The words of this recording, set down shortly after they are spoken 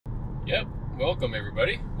Yep, welcome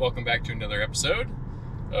everybody. Welcome back to another episode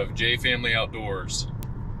of J Family Outdoors.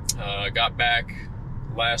 Got back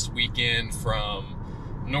last weekend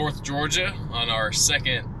from North Georgia on our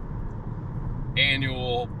second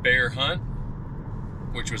annual bear hunt,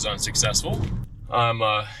 which was unsuccessful. I'm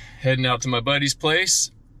heading out to my buddy's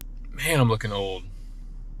place. Man, I'm looking old.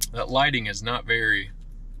 That lighting is not very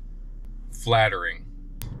flattering.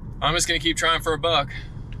 I'm just gonna keep trying for a buck.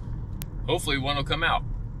 Hopefully one will come out.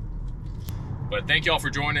 But thank y'all for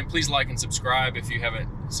joining. Please like and subscribe if you haven't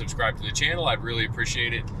subscribed to the channel. I'd really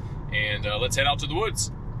appreciate it. And let's head out to the woods.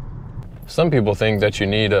 Some people think that you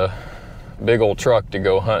need a big old truck to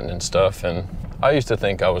go hunting and stuff. And I used to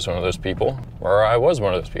think I was one of those people, or I was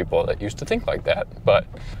one of those people that used to think like that. But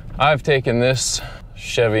I've taken this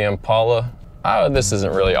Chevy Impala. This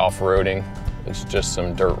isn't really off-roading. It's just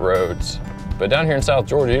some dirt roads. But down here in South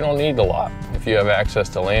Georgia, you don't need a lot if you have access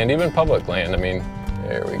to land, even public land. I mean,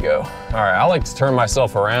 there we go. All right, I like to turn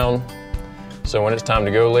myself around, so when it's time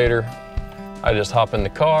to go later, I just hop in the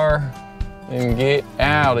car and get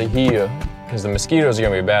out of here, because the mosquitoes are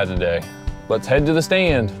gonna be bad today. Let's head to the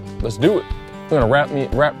stand. Let's do it. We're gonna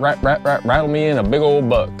rattle me in a big old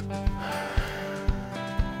buck.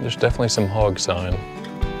 There's definitely some hog sign.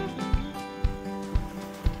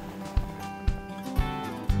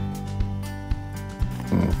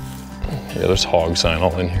 Yeah, there's hog sign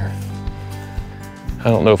all in here. I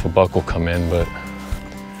don't know if a buck will come in, but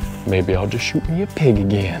maybe I'll just shoot me a pig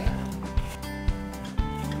again.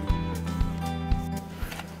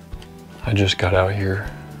 I just got out here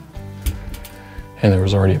and there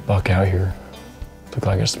was already a buck out here. Looked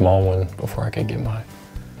like a small one before I could get my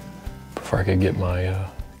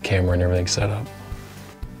camera and everything set up.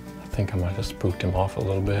 I think I might have spooked him off a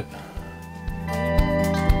little bit.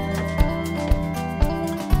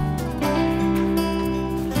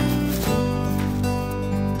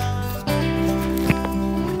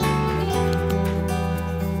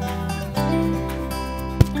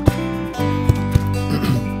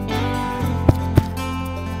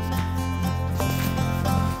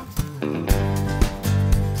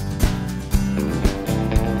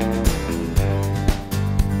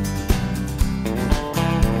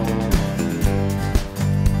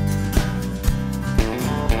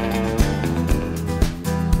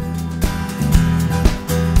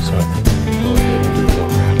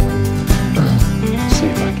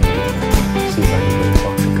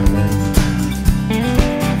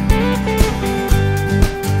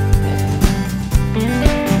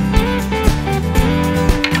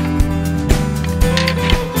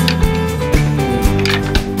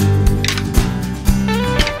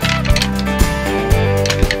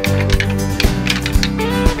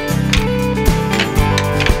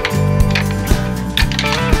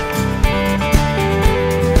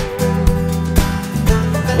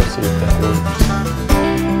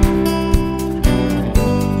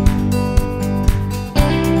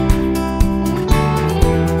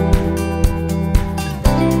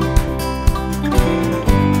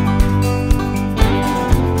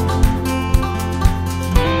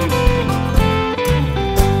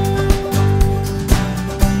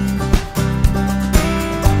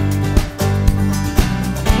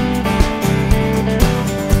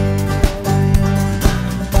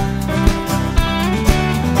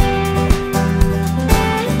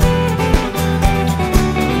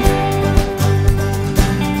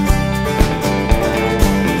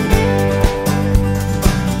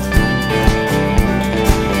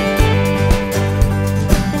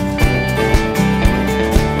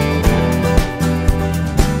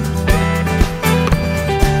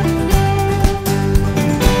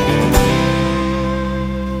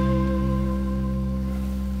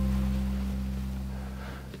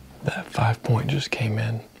 That 5-point just came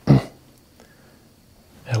in.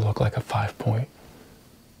 It looked like a 5-point.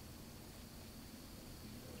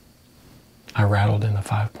 I rattled in the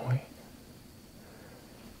 5-point.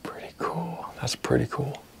 Pretty cool. That's pretty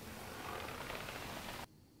cool.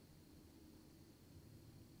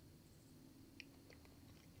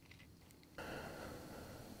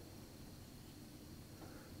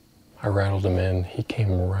 I rattled him in. He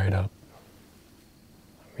came right up.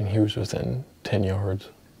 I mean, he was within 10 yards.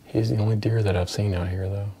 He's the only deer that I've seen out here,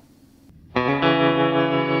 though.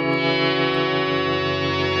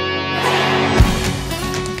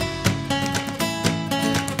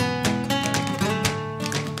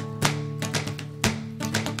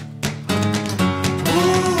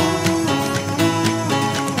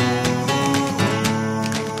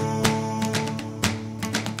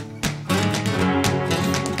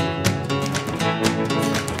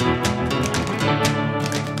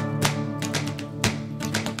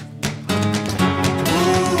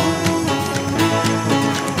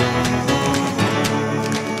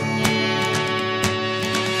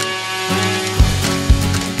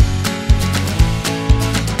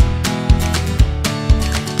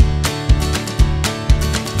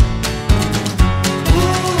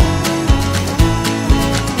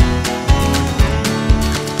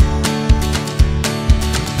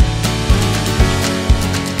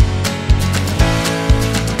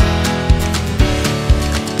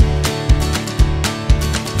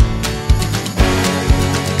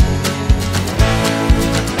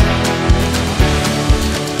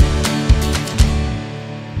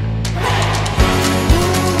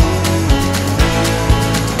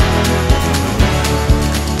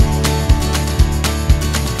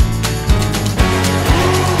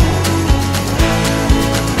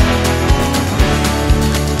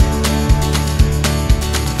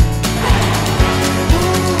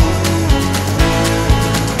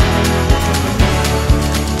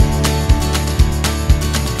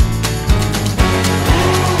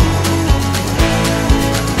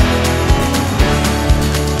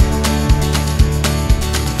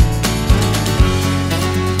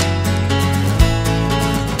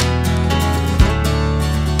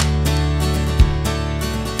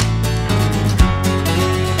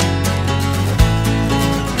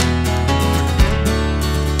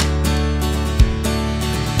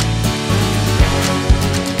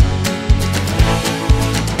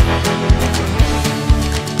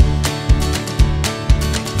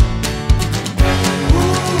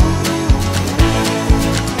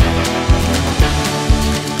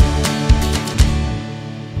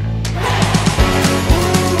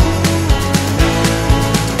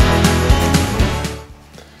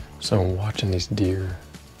 So I'm watching these deer,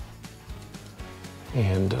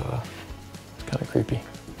 and it's kind of creepy.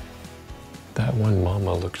 That one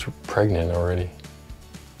mama looks pregnant already.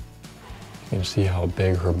 You can see how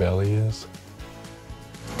big her belly is.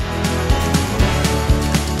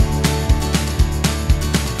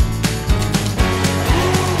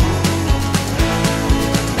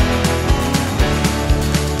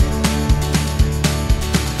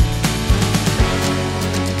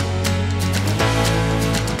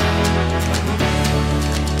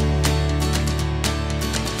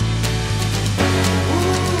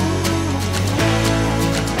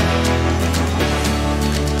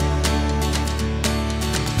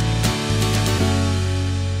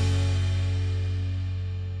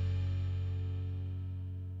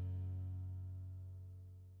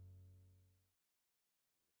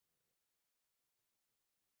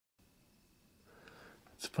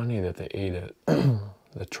 It's funny that they ate at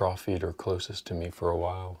the trough feeder closest to me for a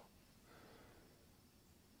while.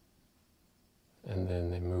 And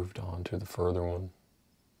then they moved on to the further one.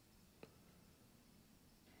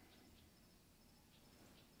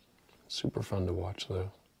 Super fun to watch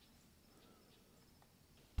though.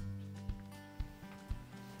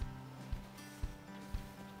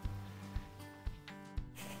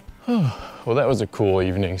 Well, that was a cool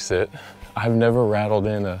evening sit. I've never rattled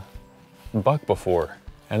in a buck before.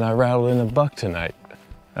 And I rattled in a buck tonight.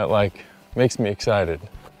 That like makes me excited.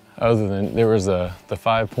 Other than there was the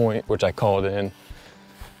 5-point, which I called in.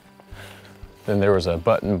 Then there was a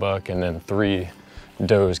button buck, and then 3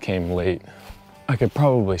 does came late. I could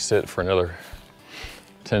probably sit for another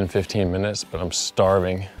 10, 15 minutes, but I'm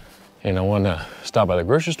starving. And I want to stop by the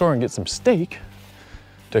grocery store and get some steak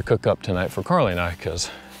to cook up tonight for Carly and I, because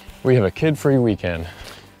we have a kid-free weekend.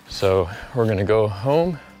 So we're gonna go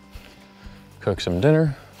home, cook some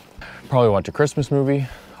dinner, probably watch a Christmas movie,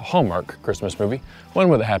 a Hallmark Christmas movie, one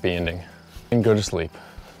with a happy ending, and go to sleep.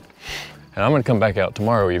 And I'm gonna come back out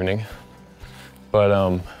tomorrow evening,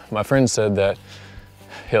 but my friend said that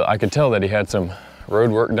I could tell that he had some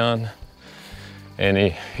road work done,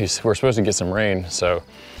 and we're supposed to get some rain, so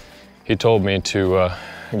he told me to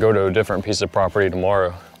go to a different piece of property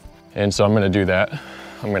tomorrow. And so I'm gonna do that.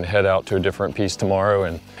 I'm gonna head out to a different piece tomorrow,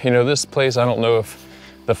 and you know, this place, I don't know if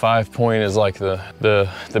the 5-point is like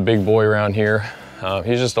the big boy around here.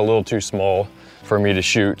 He's just a little too small for me to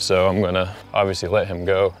shoot, so I'm gonna obviously let him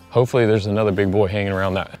go. Hopefully there's another big boy hanging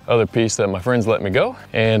around that other piece that my friends let me go,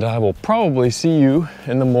 and I will probably see you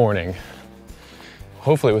in the morning,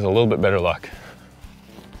 hopefully with a little bit better luck.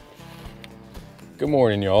 Good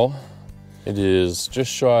morning, y'all. It is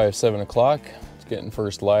just shy of 7 o'clock. Getting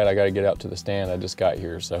first light. I got to get out to the stand. I just got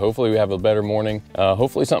here, so hopefully we have a better morning.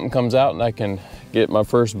 Hopefully something comes out and I can get my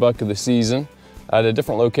first buck of the season at a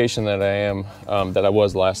different location that I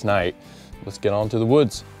was last night. Let's get on to the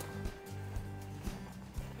woods.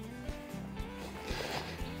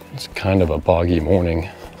 It's kind of a boggy morning,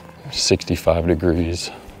 65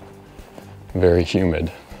 degrees, very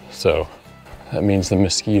humid. So that means the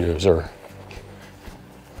mosquitoes are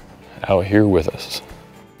out here with us.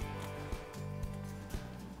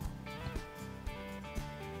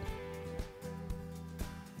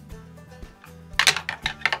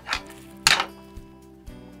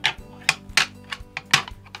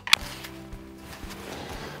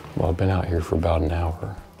 Well, I've been out here for about an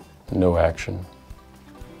hour, no action.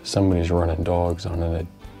 Somebody's running dogs on an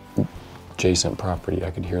adjacent property.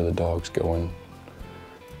 I could hear the dogs going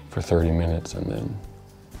for 30 minutes and then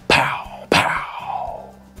pow,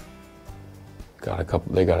 pow.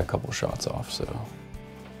 They got a couple shots off, so.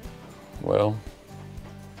 Well,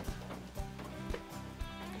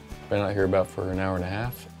 been out here about for an hour and a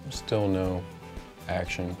half, still no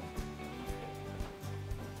action.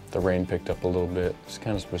 The rain picked up a little bit. It's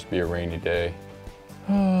kind of supposed to be a rainy day.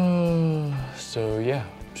 So yeah,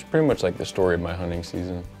 it's pretty much like the story of my hunting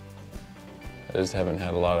season. I just haven't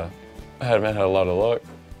had a lot of luck.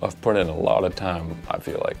 I've put in a lot of time, I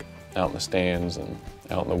feel like, out in the stands and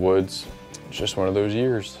out in the woods. It's just one of those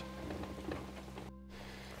years.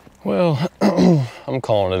 Well, I'm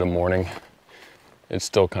calling it a morning. It's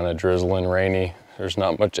still kind of drizzling, rainy. There's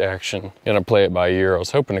not much action. Gonna play it by ear. I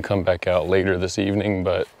was hoping to come back out later this evening,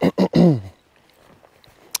 but I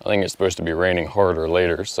think it's supposed to be raining harder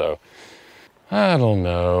later, so I don't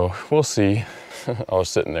know. We'll see. I was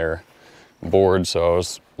sitting there bored, so I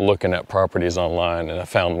was looking at properties online, and I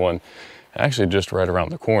found one actually just right around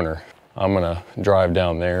the corner. I'm gonna drive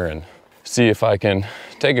down there and see if I can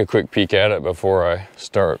take a quick peek at it before I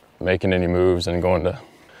start making any moves and going to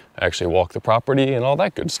actually walk the property and all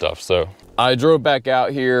that good stuff. So I drove back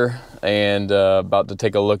out here and about to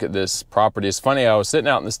take a look at this property. It's funny, I was sitting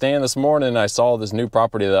out in the stand this morning and I saw this new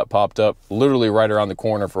property that popped up literally right around the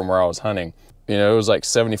corner from where I was hunting. You know, it was like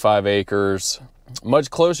 75 acres, much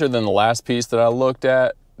closer than the last piece that I looked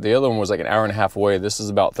at. The other one was like an hour and a half away. This is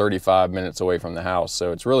about 35 minutes away from the house,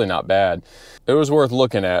 so it's really not bad. It was worth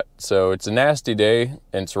looking at. So it's a nasty day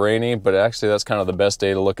and it's rainy, but actually that's kind of the best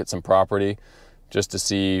day to look at some property, just to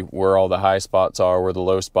see where all the high spots are, where the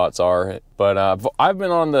low spots are. But I've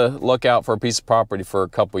been on the lookout for a piece of property for a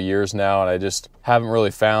couple years now, and I just haven't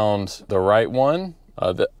really found the right one.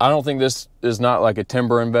 I don't think this is not like a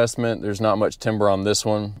timber investment. There's not much timber on this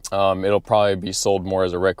one. It'll probably be sold more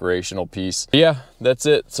as a recreational piece. Yeah, that's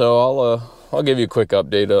it. So I'll give you a quick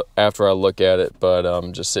update after I look at it, but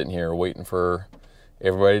I'm just sitting here waiting for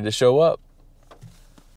everybody to show up.